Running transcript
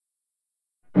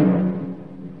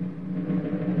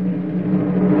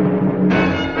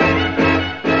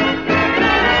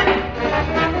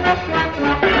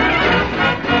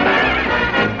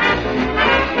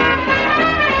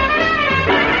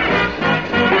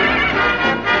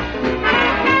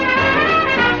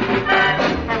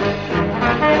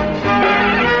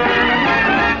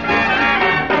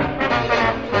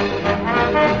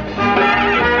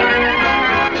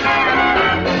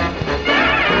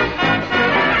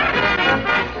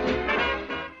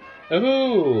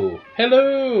Oh,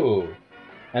 hello,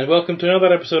 and welcome to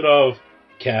another episode of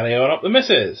Carry On Up the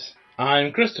Missus.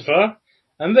 I'm Christopher,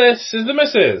 and this is the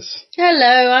Missus.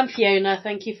 Hello, I'm Fiona.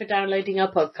 Thank you for downloading our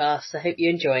podcast. I hope you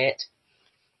enjoy it.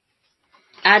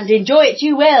 And enjoy it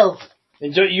you will.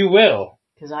 Enjoy you will.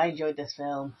 Because I enjoyed this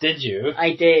film. Did you?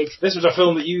 I did. This was a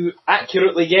film that you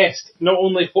accurately guessed not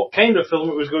only what kind of film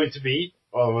it was going to be,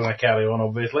 other than I Carry On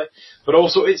obviously, but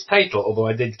also its title, although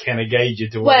I did kind of guide you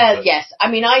towards it. Well, yes. I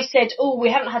mean, I said,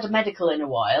 we haven't had a medical in a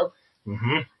while.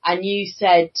 Mm-hmm. And you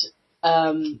said,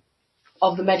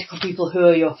 of the medical people, who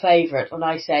are your favourite? And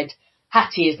I said,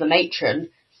 Hattie is the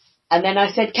matron. And then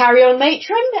I said, Carry On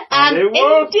Matron. And indeed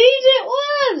it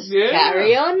was. Yeah.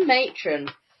 Carry On Matron.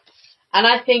 And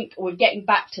I think we're getting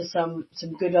back to some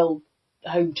good old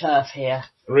home turf here.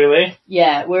 Really?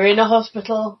 Yeah, we're in a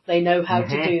hospital. They know how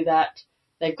to do that.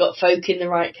 They've got folk in the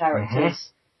right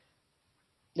characters.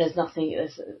 There's nothing...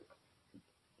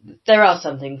 There are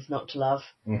some things not to love.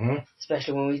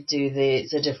 Especially when we do the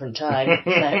It's a Different Time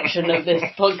section of this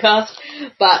podcast.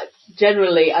 But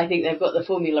generally, I think they've got the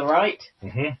formula right.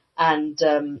 And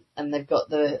they've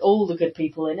got all the good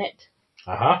people in it.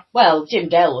 Well, Jim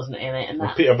Dale wasn't in it. And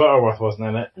Peter Butterworth wasn't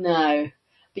in it. No.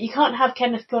 But you can't have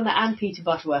Kenneth Connor and Peter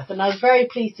Butterworth. And I was very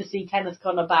pleased to see Kenneth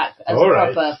Connor back as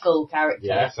proper full character.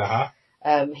 Yes,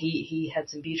 He had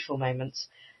some beautiful moments.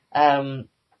 I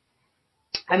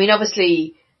mean,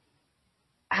 obviously,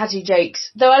 Hattie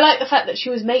Jakes, though I like the fact that she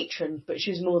was matron, but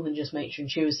she was more than just matron.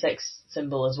 She was sex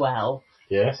symbol as well.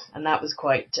 Yes. And that was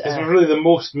quite... It's really the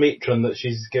most matron that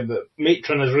she's given.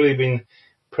 Matron has really been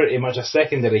pretty much a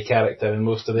secondary character in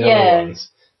most of the other ones.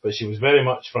 But she was very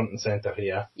much front and centre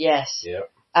here. Yes. Yeah.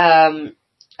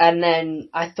 And then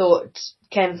I thought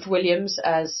Kenneth Williams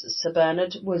as Sir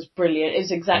Bernard was brilliant. It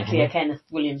was exactly a Kenneth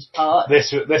Williams part.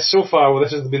 This so far,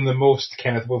 this has been the most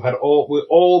Kenneth. We've had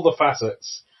all the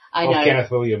facets of Kenneth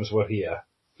Williams were here.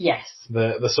 Yes.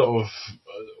 The sort of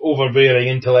overbearing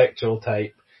intellectual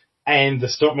type. And the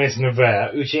stop messing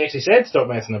about, who she actually said stop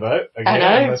messing about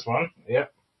again in this one.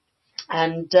 Yep.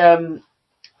 And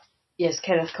yes,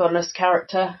 Kenneth Connor's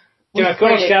character. Kenneth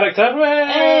Connor's character,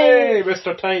 hey,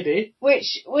 Mr. Tidy.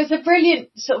 Which was a brilliant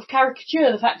sort of caricature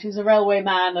of the fact he was a railway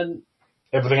man and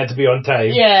everything had to be on time.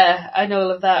 Yeah, and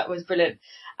all of that was brilliant.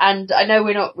 And I know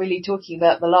we're not really talking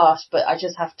about the last, but I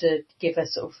just have to give a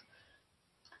sort of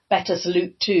better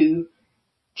salute to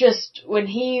just when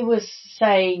he was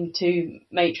saying to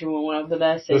Matron or one of the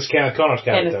nurses. It was Kenneth Connor's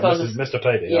character, Mr.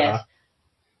 Tidy. Yes.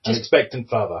 An expectant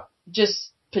father.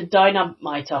 Just put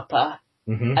dynamite up her.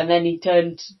 And then he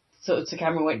turned sort of to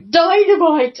camera and went,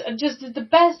 dynamite! And just did the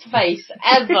best face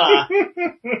ever.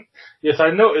 Yes,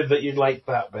 I noted that you'd liked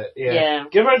that bit. Yeah.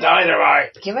 Give her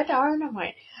dynamite! Give her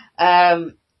dynamite.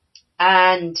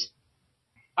 And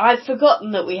I'd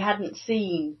forgotten that we hadn't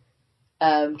seen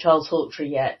Charles Hawtrey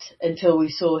yet until we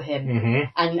saw him.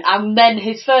 And then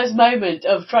his first moment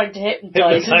of trying to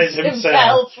hypnotise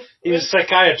himself. He was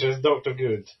psychiatrist, Dr.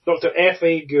 Good. Dr.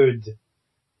 F.A. Good.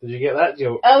 Did you get that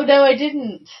joke? Oh, no, I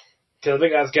didn't. Because I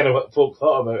think that's kind of what folk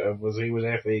thought about him, was he was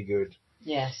F.A. Good.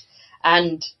 Yes.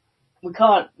 And we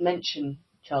can't mention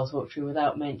Charles Hawtrey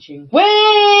without mentioning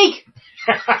Wig!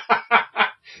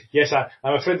 Yes,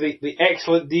 I'm afraid the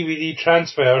excellent DVD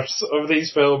transfers of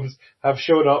these films have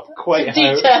shown up quite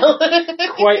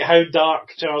how dark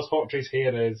Charles Hawtrey's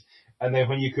hair is. And then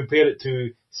when you compare it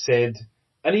to Sid,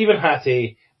 and even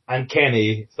Hattie and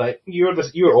Kenny, it's like,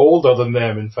 you're older than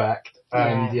them, in fact.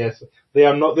 And yes, they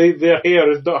are not. Their hair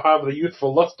does not have the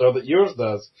youthful luster that yours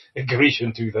does in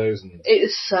Grecian 2000. It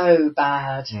is so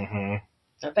bad.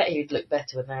 I bet you'd look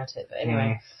better without it. But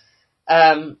anyway,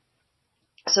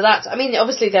 so that's. I mean,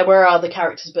 obviously there were other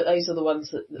characters, but those are the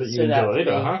ones that stood out for me.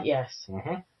 Yes.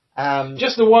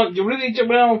 Just the one.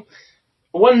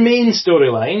 One main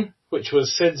storyline, which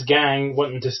was Sid's gang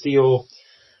wanting to steal.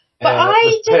 But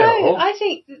I don't know. I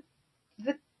think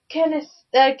the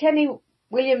Kenny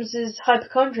Williams's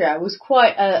hypochondria was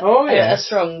quite a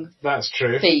strong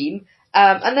theme.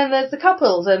 And then there's the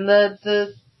couples and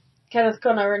the Kenneth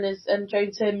Connor and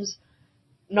Joan Sims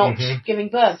not giving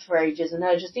birth for ages and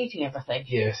her just eating everything.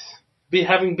 Yes.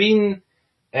 Having been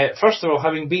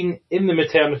in the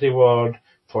maternity ward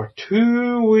for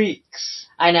 2 weeks.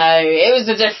 I know, it was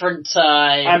a different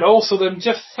time. And also them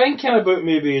just thinking about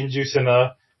maybe inducing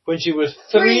her when she was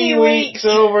 3 weeks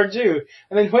overdue.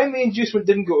 And then when the inducement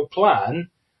didn't go to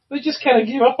plan, they just kind of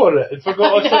gave up on it and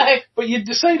forgot. But you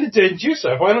decided to induce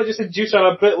her. Why not just induce her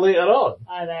a bit later on?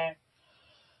 I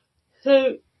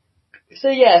know. So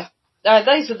yeah,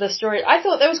 those were the stories. I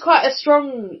thought there was quite a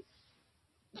strong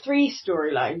 3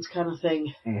 storylines kind of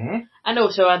thing. Mm-hmm. And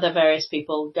also other various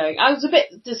people going. I was a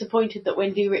bit disappointed that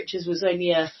Wendy Richards was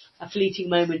only a fleeting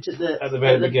moment at the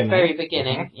very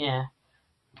beginning. Mm-hmm. Yeah.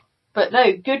 But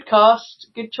no, good cast,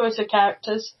 good choice of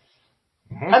characters.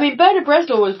 Mm-hmm. I mean, Bernard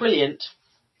Bresslaw was brilliant.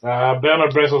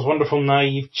 Bernard Breslaw's wonderful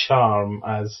naive charm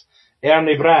as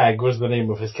Ernie Bragg was the name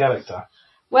of his character.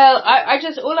 Well,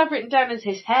 all I've written down is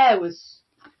his hair was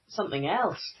something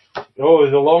else. Oh,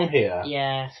 the long hair.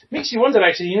 Yeah. Makes you wonder,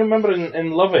 actually. You remember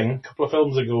in Loving, a couple of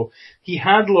films ago, he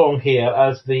had long hair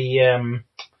as the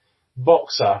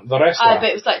boxer, the wrestler. But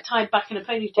it was like tied back in a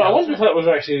ponytail. But I wonder if that was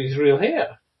actually his real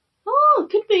hair. Oh,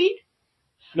 could be.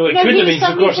 No, it couldn't have been,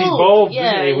 because of course he's bald,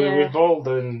 yeah, isn't he? Yeah. He was bald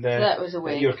and so that was a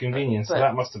wig. at your convenience, so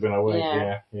that must have been a wig,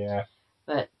 yeah.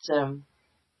 But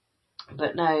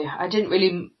no, I didn't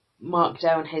really mark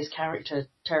down his character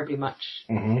terribly much.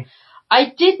 Mm-hmm.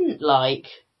 I didn't like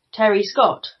Terry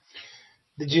Scott.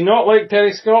 Did you not like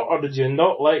Terry Scott, or did you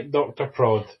not like Dr.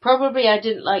 Prod? Probably I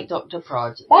didn't like Dr.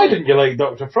 Prod. Why didn't you like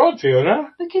Dr. Prod,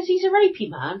 Fiona? Because he's a rapey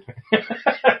man.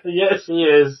 Yes, he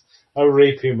is a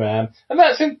rapey man. And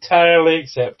that's entirely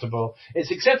acceptable.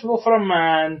 It's acceptable for a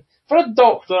man, for a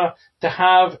doctor, to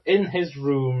have in his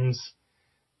rooms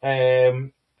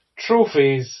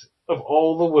trophies of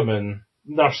all the women,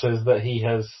 nurses that he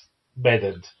has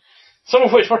bedded. Some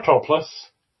of which were topless.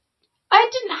 I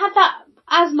didn't have that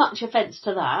as much offence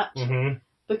to that, Mm-hmm.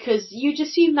 because you'd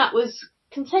assume that was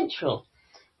consensual.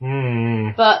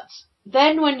 Mm. But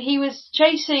then when he was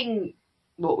chasing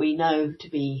what we know to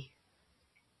be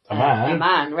a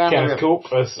man, rather, Kenneth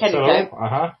Cope as Kenneth Cyril. Cope.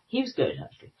 Uh-huh. He was good,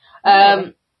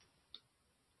 actually.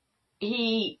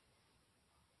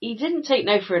 He didn't take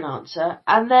no for an answer,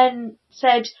 and then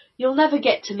said, "You'll never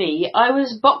get to me. I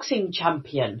was boxing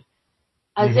champion,"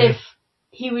 as if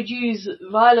he would use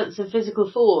violence and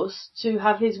physical force to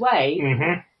have his way.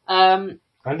 Mm-hmm.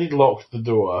 And he'd locked the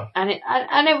door. And it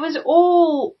was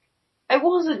all. It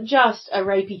wasn't just a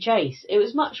rapey chase. It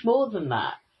was much more than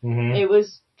that. Mm-hmm. It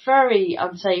was very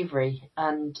unsavoury,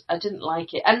 and I didn't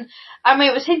like it. And I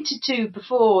mean, it was hinted to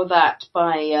before that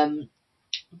by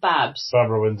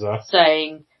Barbara Windsor,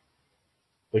 saying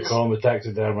they call him the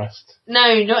taxidermist.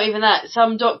 No, not even that.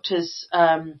 Some doctors,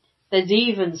 there's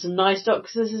even some nice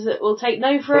doctors that will take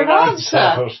no for an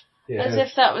answer. Yeah. As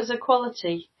if that was a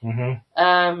quality.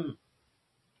 Mm-hmm.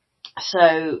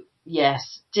 So,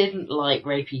 yes, didn't like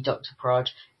rapey Dr. Prod.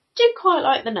 Did quite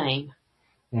like the name.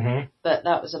 Mm-hmm. But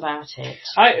that was about it.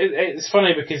 It's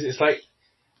funny because it's like,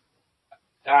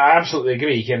 I absolutely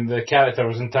agree, and the character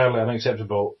was entirely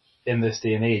unacceptable in this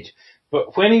day and age.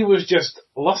 But when he was just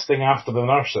lusting after the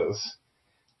nurses,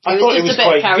 I thought it was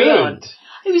quite good.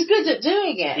 He was good at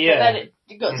doing it, but then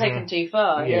it got taken too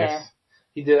far. Yes. Yeah.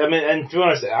 He did. I mean, and to be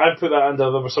honest, I'd put that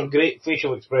under, there were some great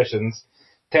facial expressions.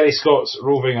 Terry Scott's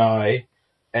roving eye,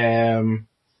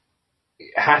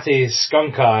 Hattie's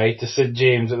skunk eye to Sid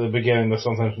James at the beginning, there's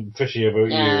something fishy about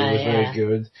you, was very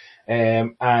good.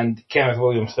 And Kenneth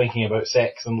Williams thinking about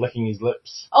sex and licking his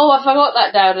lips. Oh, I forgot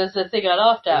that down as the thing I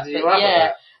laughed at. Did you laugh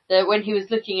at that? When he was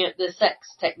looking at the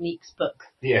sex techniques book.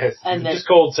 Yes, and it's just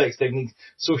called Sex Techniques.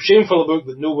 So shameful a book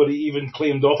that nobody even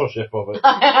claimed authorship of it.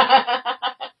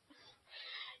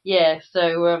 Yeah,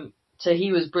 so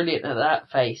he was brilliant at that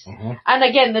face. Mm-hmm. And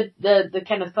again, the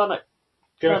Kenneth Connor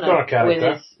character with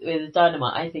his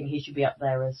dynamite, I think he should be up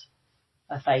there as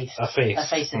a face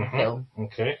in the film.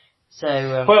 Okay.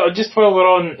 So well, just while we're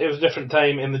on, it was a different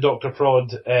time in the Dr.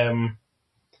 Prod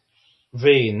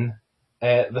vein.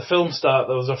 There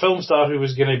was a film star who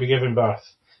was going to be giving birth,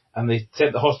 and they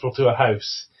sent the hospital to a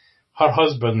house. Her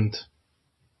husband,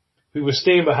 who was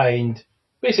staying behind,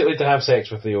 basically to have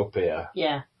sex with the au pair.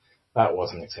 Yeah. That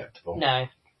wasn't acceptable. No.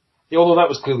 Although that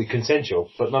was clearly consensual,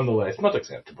 but nonetheless not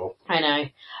acceptable. I know.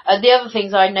 The other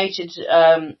things I noted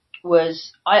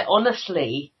was I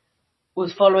honestly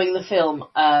was following the film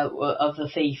of the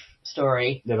thief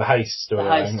story. Yeah, the heist story. The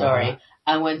heist story.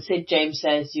 And when Sid James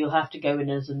says, "You'll have to go in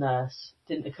as a nurse,"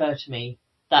 it didn't occur to me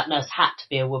that nurse had to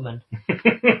be a woman.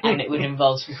 And it would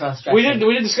involve some cross-dressing. We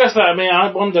did discuss that. I mean,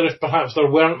 I wonder if perhaps there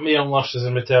weren't male nurses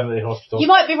in maternity hospitals. You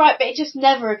might be right, but it just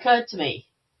never occurred to me.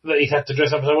 That he'd have to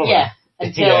dress up as a woman? Yeah.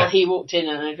 Until he walked in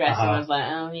in a dress and I was like,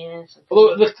 oh yes.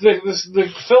 Although the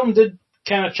film did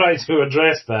kind of try to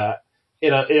address that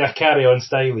in a carry-on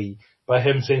style by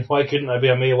him saying, "Why couldn't I be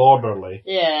a male orderly?"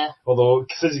 Yeah. Although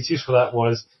his excuse for that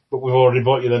was, "But we've already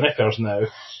bought you the knickers now."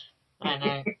 I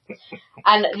know.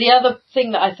 And the other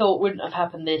thing that I thought wouldn't have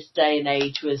happened this day and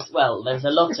age was, well, there was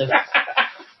a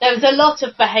lot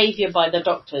of behaviour by the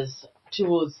doctors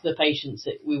towards the patients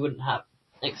that we wouldn't have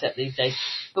except these days.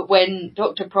 But when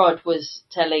Dr. Prod was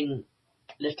telling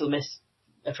little Miss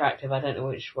attractive. I don't know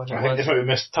which one it I think this was. might be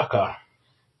Miss Tucker.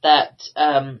 That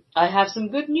I have some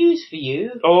good news for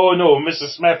you. Oh no,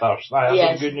 Mrs. Smethurst. I have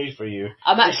Yes. some good news for you.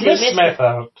 I'm actually Miss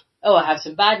Smethurst. Oh, I have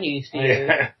some bad news for you.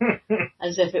 Yeah.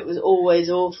 As if it was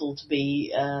always awful to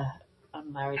be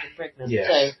unmarried and pregnant. Yes.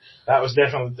 So That was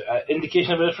definitely an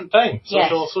indication of a different time.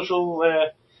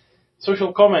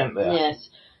 Social comment there. yes.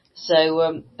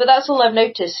 So, but that's all I've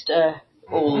noticed.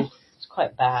 It's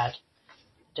quite bad.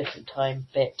 Different time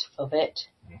bit of it.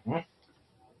 Mm-hmm.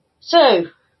 So,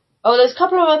 there's a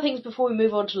couple of other things before we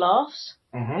move on to laughs.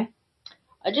 Mm-hmm.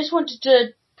 I just wanted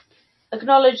to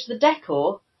acknowledge the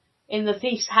decor in the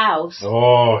thief's house.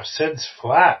 Oh, Sid's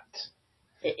flat.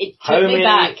 It took me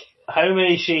back. How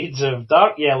many shades of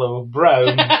dark yellow,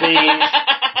 brown, beige,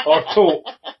 or taupe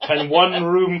can one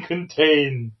room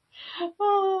contain?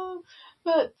 Oh,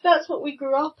 but that's what we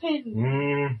grew up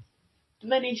in.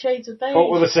 Many shades of beige.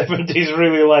 What were the 70s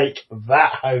really like?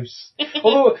 That house.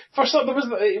 Although, for some,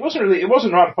 it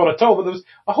wasn't right upon at all, but there was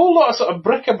a whole lot of sort of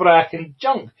bric-a-brac and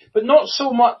junk, but not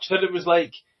so much that it was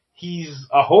like, he's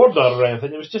a hoarder or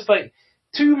anything. It was just like,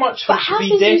 too much for it to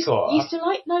be decor.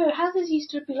 Houses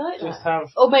used to be like just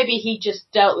that. Or maybe he just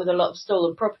dealt with a lot of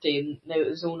stolen property and knew it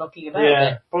was all knocking about.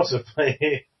 Yeah,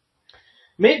 possibly.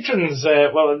 Matron's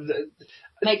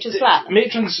flat.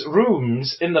 Matron's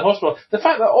rooms in the hospital. The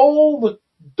fact that all the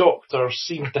doctors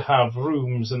seem to have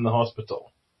rooms in the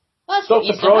hospital.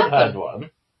 Dr. Prod had one.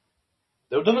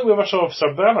 I don't think we ever saw if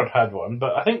Sir Bernard had one,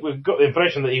 but I think we've got the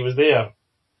impression that he was there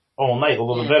all night,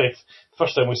 although the very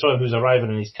first time we saw him, he was arriving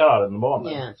in his car in the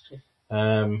morning. Yeah, that's true.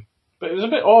 But it was a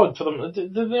bit odd for them.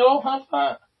 Did they all have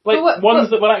that? Ones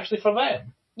that were actually for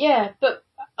them? Yeah, but,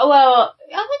 I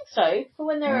think so. For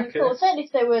when they were in court, certainly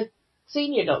if they were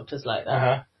senior doctors like that.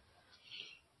 Uh-huh.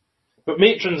 But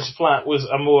Matron's flat was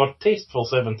a more tasteful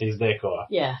 70s decor.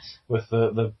 Yes. With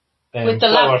the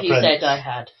lamp you said I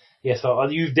had. Yes,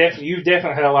 you've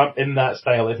definitely had a lamp in that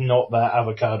style, if not that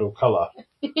avocado colour.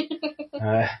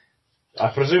 I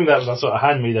presume that was a sort of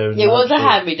hand-me-down. It was a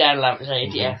hand-me-down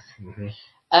lampshade, yes. Mm-hmm.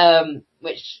 And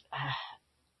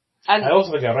I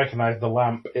also think I recognised the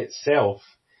lamp itself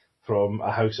from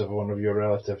a house of one of your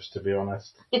relatives, to be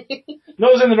honest. Not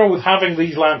there's anything wrong with having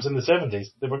these lamps in the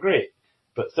 70s. They were great.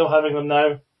 But still having them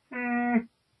now? Are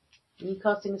you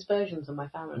casting aspersions on my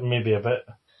family? Maybe a bit.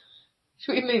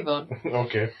 Should we move on?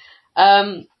 Okay.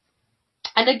 And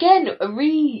again, a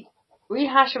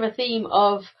rehash of a theme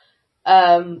of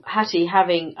Hattie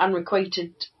having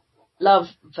unrequited love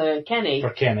for Kenny.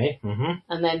 Mm-hmm.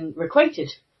 And then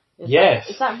requited. Is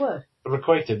that a word?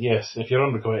 Requited, yes. If you're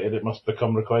unrequited, it must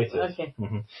become requited. Okay.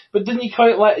 Mm-hmm. But didn't you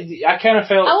quite I kind of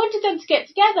felt... I wanted them to get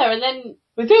together and then...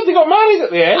 They did, they got married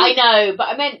at the end. I know, but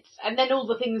I meant... And then all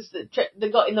the things that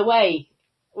got in the way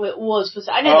was...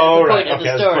 I know that's the point of the story.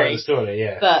 That's the point of the story,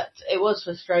 yeah. But it was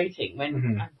frustrating when...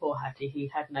 And poor Hattie, he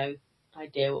had no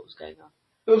idea what was going on.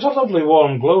 It was a lovely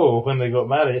warm glow when they got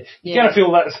married. You kind of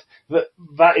feel that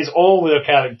is all their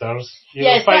characters.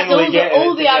 Yes, finally that's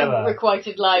all the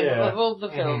unrequited life of all the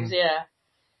films,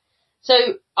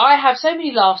 So, I have so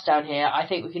many laughs down here, I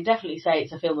think we can definitely say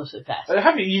it's a film of success.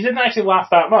 Have you? You didn't actually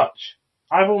laugh that much.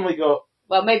 I've only got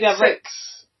maybe I wrote...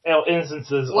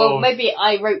 instances of... Well, maybe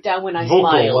I wrote down when I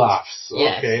vocal smiled. Laughs.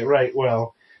 Yes. Okay, right,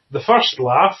 well, the first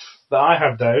laugh that I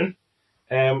have down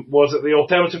was at the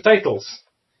alternative titles.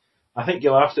 I think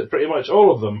you laughed at pretty much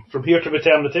all of them. From Here to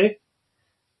Eternity.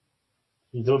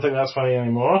 You don't think that's funny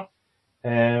anymore.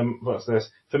 What's this?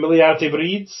 Familiarity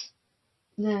Breeds.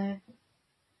 No.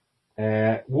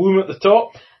 Womb at the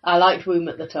Top. I liked Womb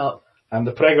at the Top. And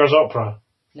The Preggers Opera.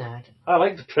 No, I didn't. I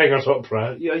like The Preggers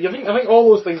Opera. I think all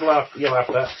those things you laughed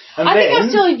at. And I think I'm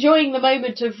still enjoying the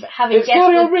moment of having guessed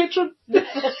the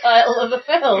title of the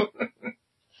film.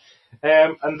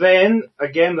 And then,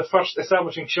 again, the first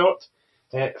establishing shot,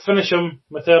 Finisham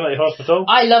Maternity Hospital.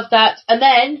 I love that. And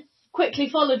then, quickly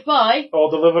followed by... All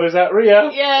Deliveries at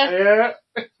Rhea. Yeah.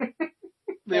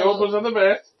 The old ones are the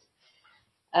best.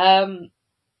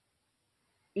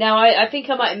 Now, I think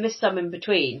I might have missed some in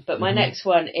between, but my next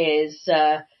one is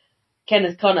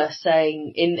Kenneth Connor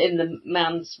saying, in the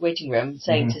man's waiting room,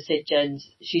 saying to Sid Jones,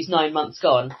 she's 9 months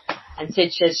gone. And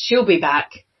Sid says, she'll be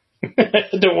back.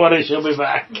 Don't worry, she'll be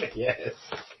back. Yes.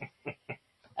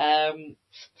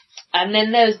 And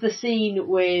then there's the scene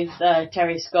with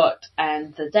Terry Scott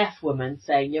and the deaf woman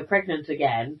saying, you're pregnant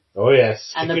again. Oh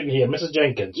yes, and couldn't hear. Mrs.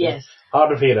 Jenkins. Yes.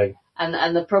 Hard of hearing.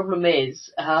 And the problem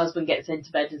is, her husband gets into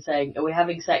bed and saying, are we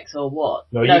having sex or what?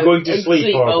 No, you're going to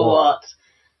sleep or what?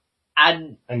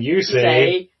 And you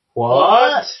say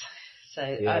what? So,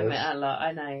 yes.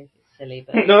 I know, it's silly,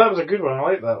 but... No, that was a good one, I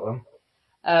like that one.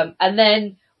 And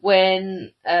then,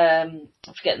 when, I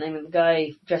forget the name of the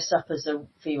guy, dressed up as a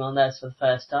female nurse for the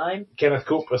first time. Kenneth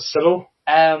Cope as Cyril.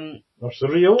 Or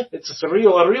Cyril. It's a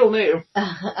real name.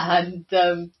 And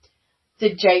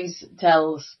Sid James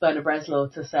tells Bernard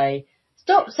Bresslaw to say,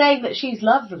 stop saying that she's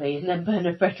lovely, and then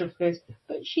Bernard Bresslaw goes,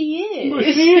 but she is. But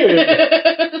she is.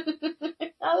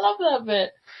 I love that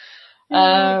bit.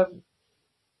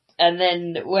 And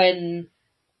then when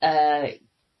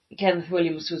Kenneth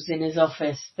Williams was in his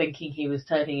office thinking he was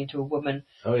turning into a woman,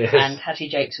 and Hattie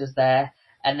Jakes was there,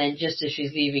 and then just as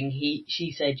she's leaving,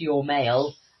 she said, "You're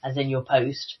male," as in your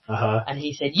post, and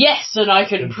he said, "Yes, and I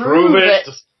can prove it."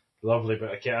 Lovely,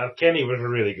 but Kenny was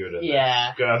really good at this.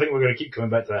 I think we're going to keep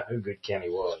coming back to how good Kenny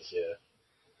was. Yeah.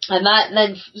 And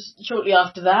then shortly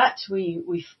after that,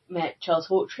 we met Charles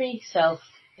Hawtrey,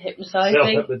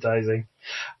 self-hypnotising.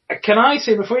 Can I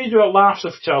say, before you do a laughs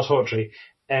of Charles Hawtrey,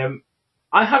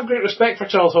 I have great respect for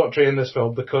Charles Hawtrey in this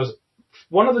film, because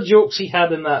one of the jokes he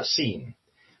had in that scene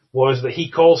was that he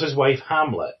calls his wife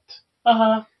Hamlet.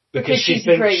 Because she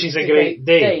thinks she's a great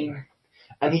Dane.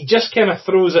 And he just kind of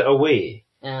throws it away.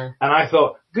 And I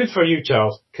thought, good for you,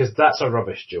 Charles, because that's a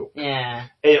rubbish joke. Yeah.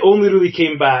 It only really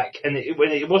came back, and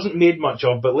it wasn't made much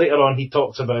of, but later on he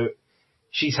talks about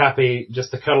she's happy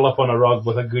just to curl up on a rug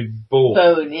with a good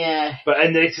bone. Yeah.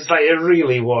 And it's just like, it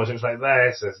really was. It was like,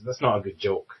 that's not a good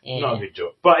joke. Yeah. Not a good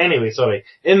joke. But anyway, sorry.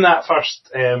 In that first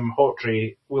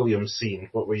Hawtrey-Williams scene,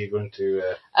 what were you going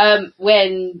to...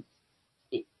 When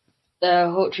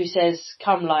Hawtrey says,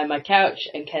 come lie on my couch,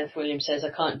 and Kenneth Williams says,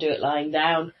 I can't do it lying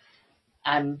down.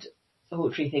 And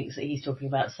Hawtrey thinks that he's talking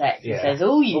about sex. Yeah. He says,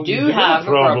 you do have a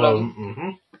problem.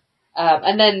 Mm-hmm.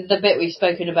 And then the bit we've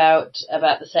spoken about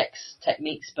the sex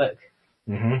techniques book.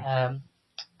 Mm-hmm.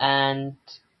 And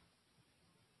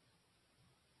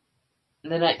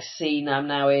the next scene I'm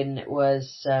now in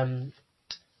was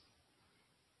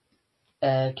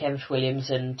Kenneth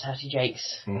Williams and Hattie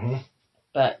Jakes. Mm-hmm.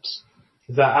 But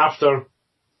is that after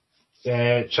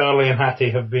Charlie and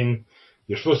Hattie have been...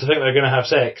 You're supposed to think they're going to have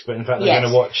sex, but in fact they're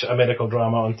going to watch a medical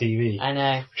drama on TV. I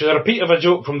know. Which is a repeat of a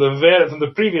joke from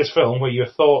the previous film, where you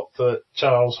thought that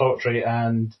Charles Hawtrey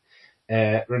and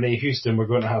Renee Houston were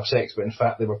going to have sex, but in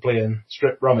fact they were playing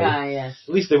strip rummy. Yes.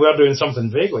 At least they were doing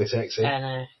something vaguely sexy. I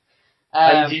know.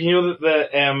 And do you know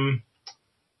that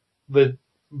the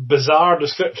bizarre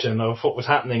description of what was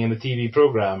happening in the TV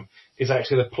programme is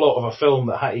actually the plot of a film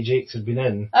that Hattie Jakes had been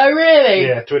in? Oh, really?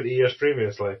 Yeah, 20 years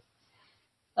previously.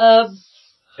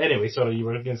 Anyway, sorry, you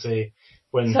were going to say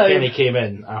when Kenny came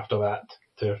in after that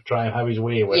to try and have his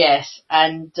way with. Yes,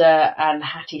 and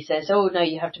Hattie says, "Oh no,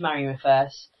 you have to marry me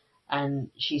first." And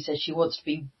she says she wants to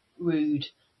be rude,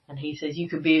 and he says, "You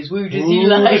can be as rude as you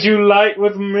like." As you like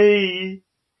with me.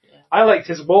 Yeah. I liked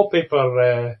his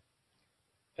wallpaper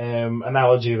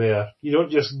analogy there. You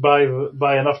don't just buy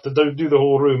enough to do the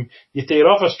whole room. You tear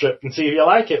off a strip and see if you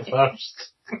like it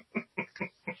first.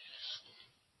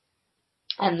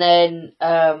 And then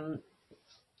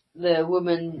the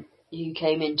woman who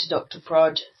came into Dr.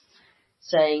 Prod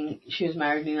saying she was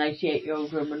married to an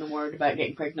 88-year-old woman and worried about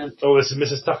getting pregnant. Oh, this is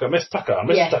Mrs. Tucker. Miss Tucker,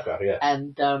 yes.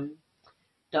 And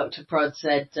Dr. Prod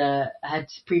said, had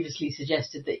previously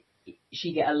suggested that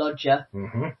she get a lodger.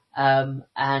 Mm-hmm.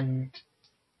 And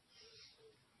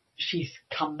she's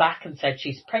come back and said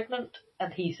she's pregnant.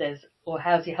 And he says, well,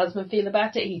 how's your husband feel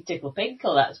about it? He's tickled pink.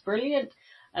 Oh, that's brilliant.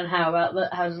 And how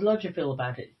does the lodger feel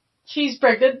about it? She's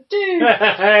pregnant too.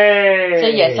 Hey! So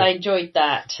yes, I enjoyed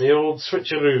that. The old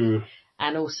switcheroo.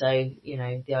 And also,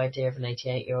 the idea of an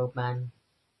 88-year-old man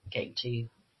getting two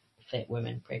fit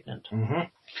women pregnant. Mm-hmm.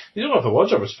 You don't know if the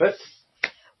lodger was fit.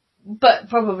 But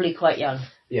probably quite young.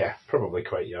 Yeah, probably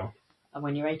quite young. And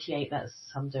when you're 88, that's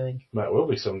some doing. That will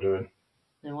be some doing.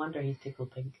 No wonder he's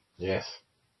tickled pink. Yes.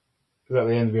 Is that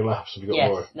the end of your laughs? Have you got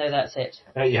more? Yes, no, that's it.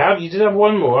 You did have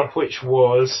one more, which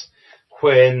was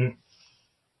when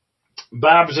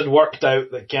Babs had worked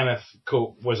out that Kenneth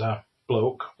Cope was a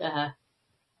bloke. Uh-huh.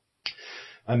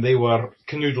 And they were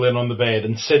canoodling on the bed,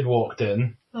 and Sid walked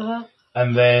in. Uh-huh.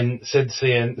 And then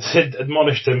Sid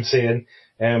admonished him, saying,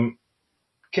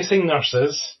 kissing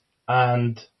nurses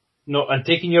and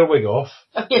taking your wig off,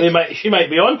 she might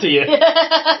be onto you.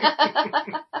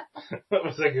 That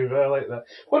was a good one. I like that.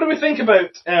 What do we think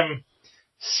about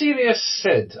serious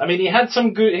Sid? I mean, he had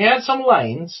some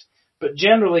lines, but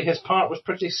generally his part was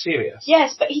pretty serious.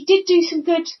 Yes, but he did do some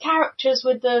good characters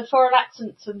with the foreign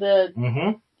accents and the,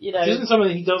 mm-hmm. It isn't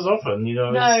something he does often,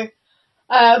 No.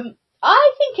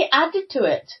 I think it added to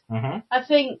it. Mm-hmm. I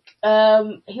think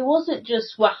he wasn't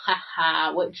just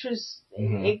wah-ha-ha, which was,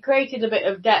 mm-hmm. It created a bit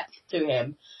of depth to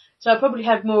him. So I probably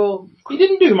had more... He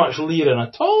didn't do much leering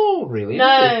at all, really.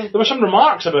 No. There were some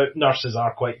remarks about nurses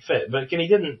are quite fit, but he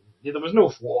didn't... There was no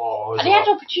flaws. And he had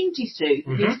opportunities to.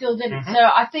 He still didn't. So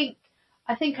I think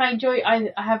I enjoy... I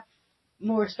have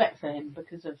more respect for him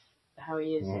because of how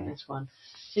he is in this one.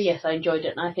 So yes, I enjoyed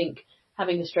it, and I think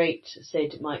having a straight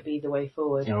Sid might be the way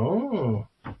forward. Oh.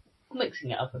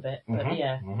 Mixing it up a bit, but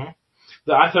yeah.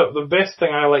 I thought the best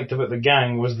thing I liked about the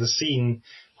gang was the scene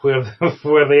where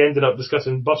they ended up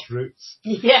discussing bus routes.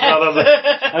 Yeah.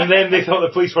 And then they thought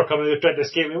the police were coming, they were trying to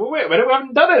escape me. Well, wait a minute, we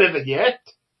haven't done anything yet.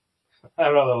 I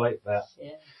rather liked that.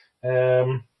 Yeah.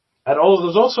 And there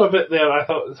was also a bit there, I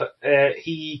thought,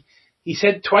 he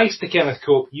said twice to Kenneth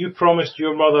Cope, "You promised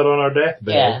your mother on her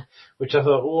deathbed." Yeah. Which I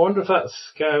thought, I wonder if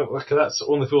that's that's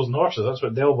Only Fools and Horses. That's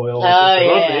what Del Boyle says to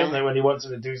Rodney, isn't it, when he wants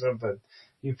him to do something.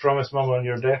 "You promised Mum on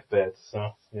your deathbed."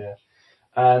 So, yeah.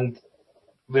 And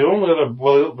the only other,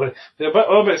 the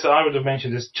other bits that I would have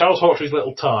mentioned is Charles Hawtrey's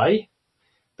little tie.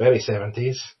 Very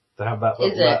 70s to have that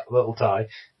little tie.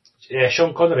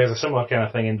 Sean Connery has a similar kind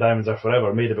of thing in Diamonds Are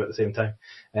Forever, made about the same time.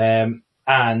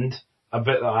 And a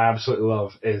bit that I absolutely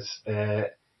love is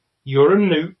 "You're a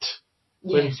Newt."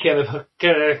 When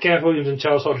Kenneth Williams and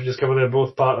Charles Hawtrey discover they're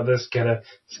both part of this kind of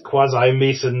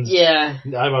quasi-Masons. Yeah.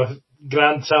 I'm a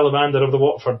grand salamander of the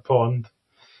Watford pond.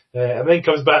 And then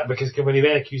comes back because when he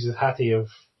then accuses Hattie of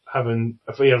having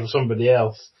affairs with somebody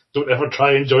else, "Don't ever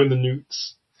try and join the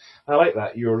Newts." I like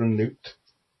that, "You're a Newt."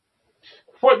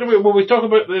 Will we talk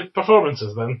about the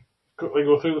performances then? Quickly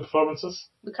go through the performances?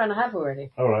 We kind of have already.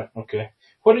 Alright, okay.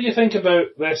 What do you think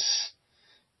about this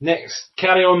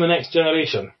Carry On the Next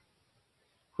Generation?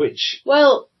 Which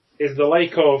is the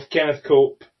like of Kenneth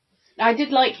Cope. I did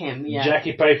like him, yeah.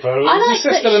 Jackie Piper. There's a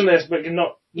sister in this, but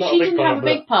not a big part. She didn't have a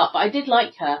big part, but I did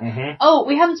like her. Mm-hmm. Oh,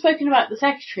 we haven't spoken about the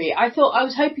secretary. I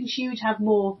was hoping she would have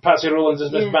more... Patsy Rollins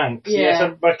as Miss Banks. Yeah.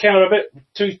 Yes, but kind of a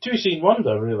bit two-scene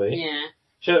wonder, really. Yeah.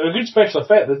 She had a good special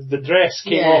effect. The dress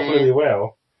came off really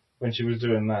well when she was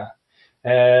doing that.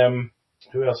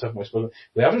 Who else haven't we spoken?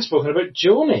 We haven't spoken about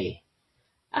Joni.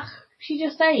 She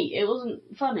just ate. It wasn't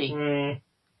funny.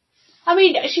 I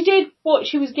mean, she did what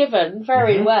she was given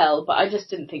very well, but I just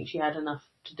didn't think she had enough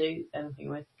to do anything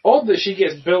with. Odd that she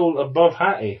gets billed above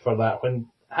Hattie for that, when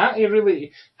Hattie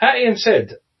and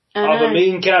Sid are the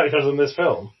main characters in this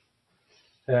film.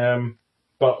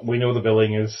 But we know the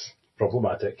billing is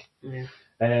problematic. Yeah.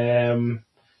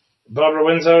 Barbara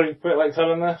Windsor, you quite liked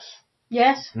her in this?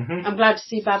 Yes. I'm glad to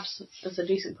see Babs as a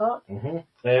decent part.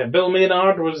 Bill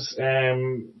Maynard was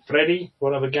Freddie,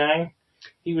 one of the gang.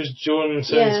 He was Joan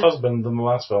Sin's husband in the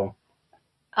last film.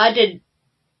 I did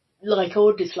like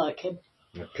or dislike him.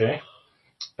 Okay.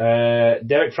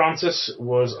 Derek Francis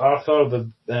was Arthur,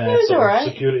 the sort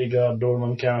of security guard,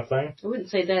 doorman kind of thing. I wouldn't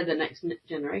say they're the next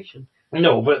generation.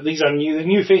 No, but these are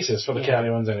new faces for the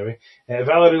Carry-Ons anyway.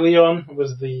 Valerie Leon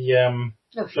was the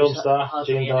film star,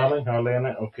 Jane Darling, hardly in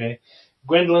it, okay.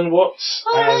 Gwendolyn Watts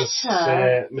as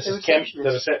Mrs. Kemp,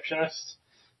 the receptionist.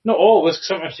 Not always, because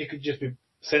sometimes she could just be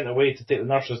sent away to take the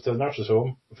nurses to the nurses'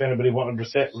 home. If anybody wanted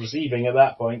receiving at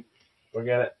that point,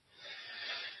 forget it.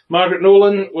 Margaret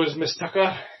Nolan was Miss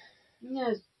Tucker.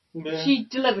 Yes. Yeah. She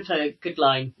delivered a good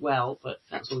line well, but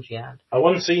that's all she had. A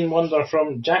one-scene wonder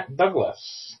from Jack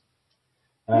Douglas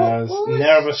as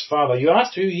Nervous Father. You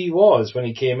asked who he was when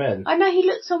he came in. I know, he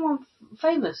looked someone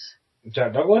famous.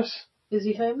 Jack Douglas? Is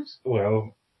he famous?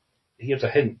 Well, here's a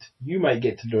hint. You might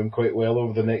get to know him quite well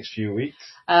over the next few weeks.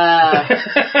 As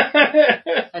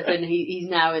in he's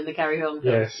now in the Carry On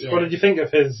film. Yes. Yeah. What did you think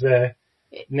of his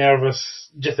nervous,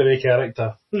 jittery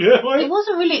character? It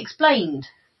wasn't really explained.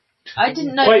 I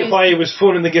didn't know why he was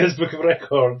phoning the Guinness Book of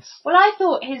Records. Well, I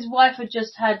thought his wife had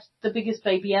just had the biggest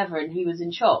baby ever and he was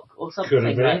in shock or something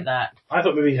like that. I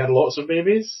thought maybe he had lots of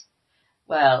babies.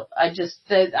 Well, I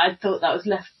thought that was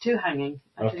left too hanging.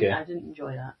 I didn't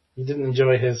enjoy that. You didn't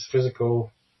enjoy his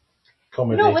physical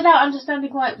comedy? Not without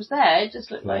understanding why it was there. It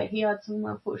just looked like he had some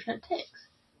unfortunate tics.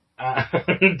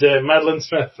 And Madeline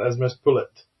Smith as Miss Pullet.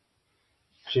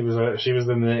 She was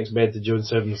in the next bed to Joan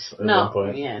Sims at one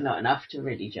point. Yeah, not enough to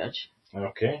really judge.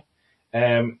 Okay.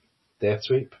 Death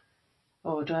Sweep.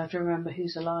 Oh, do I have to remember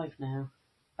who's alive now?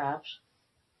 Babs.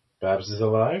 Babs is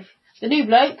alive. The new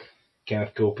bloke.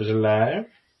 Kenneth Cope is alive.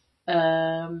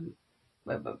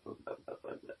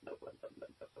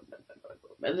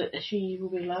 She will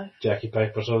be alive. Jackie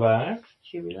Piper's alive.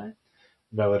 She'll be alive.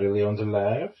 Valerie Leon's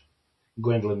alive.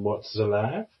 Gwendolyn Watts is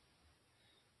alive.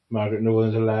 Margaret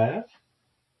Nolan's alive.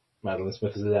 Madeline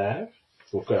Smith is alive.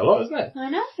 Well, quite a lot, isn't it? I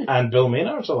know. And Bill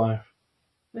Maynard's alive.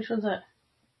 Which one's that?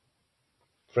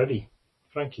 Freddie.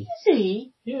 Frankie. Is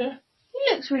he? Yeah.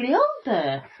 He looks really old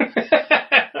there.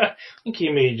 think he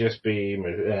may just be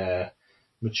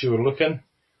mature looking.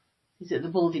 Is it the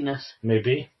baldiness?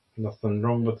 Maybe. Nothing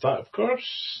wrong with that, of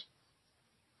course.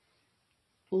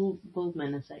 Bald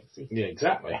men are sexy. Yeah,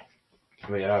 exactly.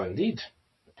 They are indeed.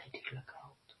 They do look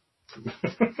old.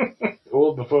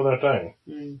 Old before their time.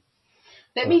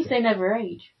 That means they never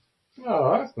age.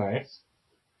 Oh, that's nice.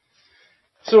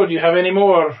 So, do you have any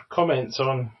more comments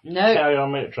on Carry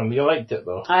On Matron? You liked it,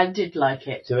 though? I did like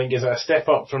it. Do you think it's a step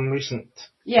up from recent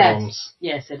films?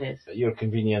 Yes, it is. At Your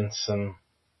Convenience and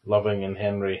Loving and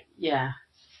Henry. Yeah.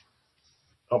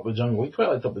 Up the Jungle. We quite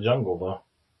liked Up the Jungle, though.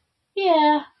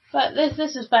 Yeah, but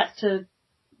this is back to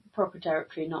proper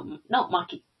territory, not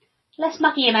mucky. Let's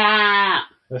mucky him out.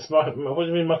 What do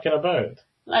you mean mucking about?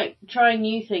 Like, trying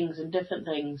new things and different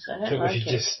things. I think we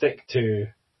should just stick to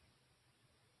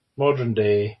modern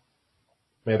day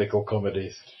medical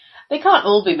comedies. They can't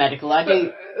all be medical, I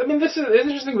do. I mean, this is the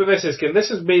interesting thing with this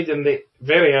is made in the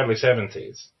very early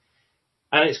 70s.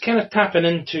 And it's kind of tapping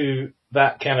into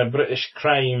that kind of British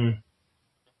crime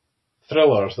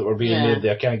thrillers that were being made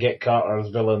there, kind of Get Carter's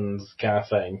villains kind of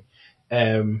thing.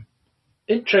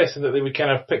 Interesting that they would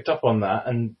kind of picked up on that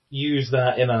and use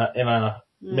that in a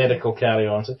medical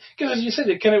carry-on. Because as you said,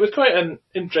 it was quite an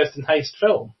interesting heist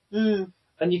film.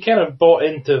 And you kind of bought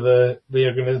into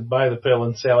they're going to buy the pill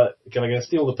and sell it, kind of going to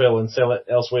steal the pill and sell it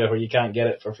elsewhere where you can't get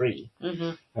it for free.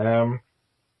 I thought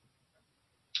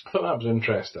that was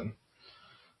interesting.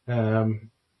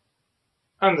 And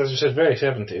as you said, very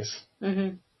 70s.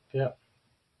 Yeah.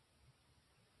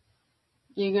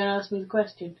 You're going to ask me the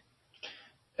question?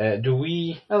 Do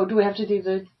we have to do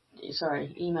the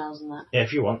emails and that? Yeah,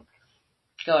 if you want.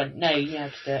 Go on. No, you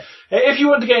have to do it. If you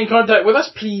want to get in contact with us,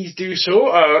 please do so.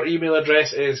 Our email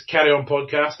address is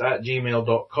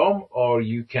carryonpodcast@gmail.com, or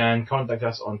you can contact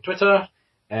us on Twitter.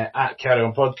 At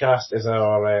carryonpodcast is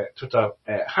our Twitter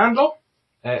handle.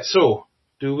 So,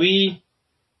 do we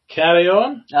carry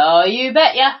on? Oh, you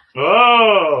bet ya.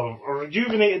 Oh, a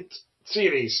rejuvenated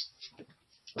series.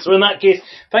 So in that case,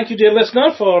 thank you, dear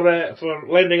listener, for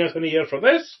lending us an ear for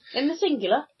this. In the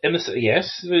singular?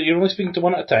 Yes, you're only speaking to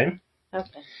one at a time.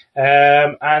 Okay.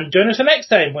 And join us the next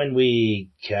time when we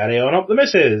carry on up the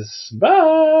missus.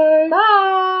 Bye!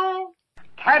 Bye!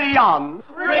 Carry on!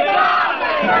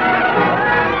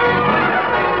 Regardless!